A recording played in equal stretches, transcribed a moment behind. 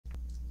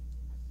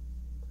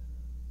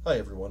Hi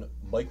everyone,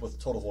 Mike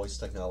with Total Voice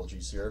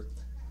Technologies here.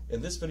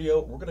 In this video,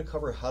 we're going to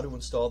cover how to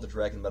install the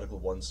Dragon Medical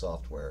One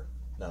software.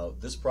 Now,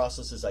 this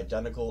process is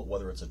identical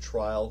whether it's a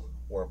trial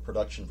or a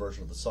production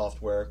version of the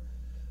software,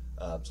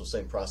 so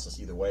same process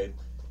either way.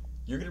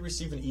 You're going to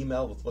receive an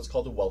email with what's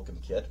called a welcome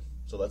kit,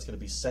 so that's going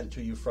to be sent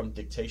to you from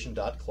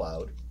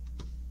dictation.cloud.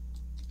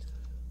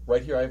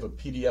 Right here I have a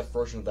PDF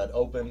version of that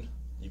open.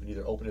 You can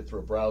either open it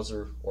through a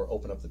browser or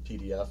open up the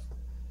PDF.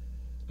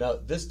 Now,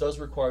 this does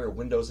require a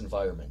Windows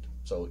environment,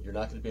 so you're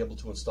not going to be able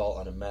to install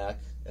on a Mac,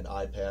 an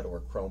iPad, or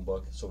a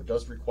Chromebook, so it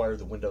does require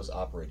the Windows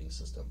operating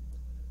system.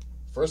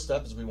 First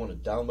step is we want to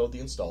download the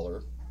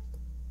installer.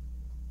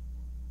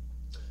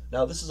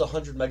 Now, this is a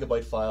 100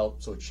 megabyte file,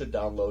 so it should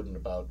download in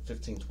about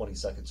 15-20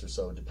 seconds or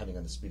so, depending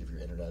on the speed of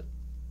your internet.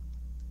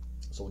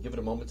 So we'll give it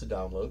a moment to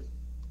download.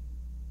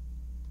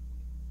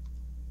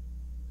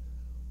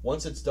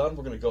 Once it's done,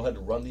 we're going to go ahead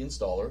and run the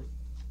installer.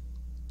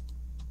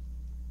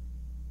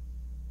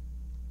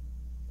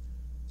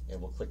 And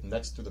we'll click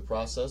next through the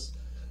process.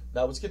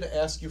 Now it's going to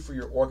ask you for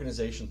your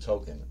organization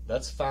token.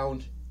 That's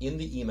found in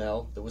the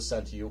email that was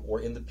sent to you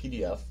or in the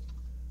PDF.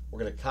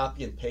 We're going to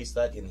copy and paste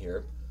that in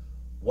here.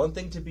 One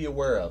thing to be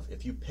aware of,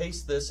 if you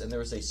paste this and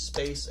there is a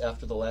space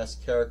after the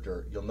last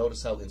character, you'll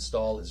notice how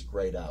install is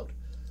grayed out.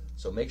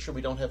 So make sure we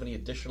don't have any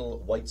additional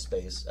white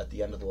space at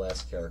the end of the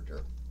last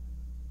character.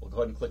 We'll go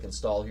ahead and click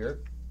install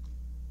here.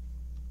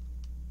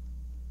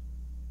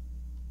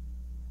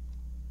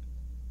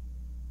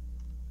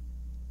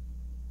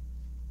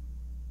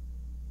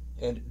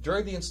 And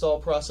during the install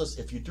process,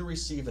 if you do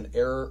receive an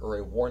error or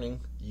a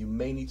warning, you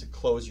may need to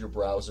close your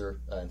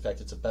browser. In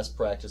fact, it's a best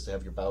practice to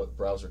have your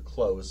browser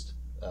closed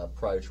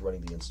prior to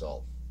running the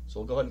install. So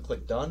we'll go ahead and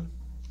click Done.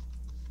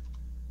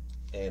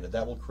 And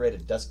that will create a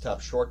desktop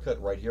shortcut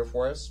right here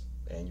for us,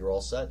 and you're all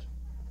set.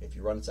 If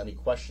you run into any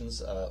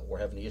questions or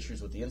have any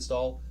issues with the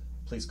install,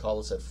 please call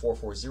us at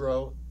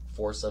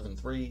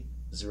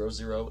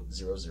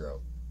 440-473-0000.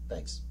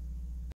 Thanks.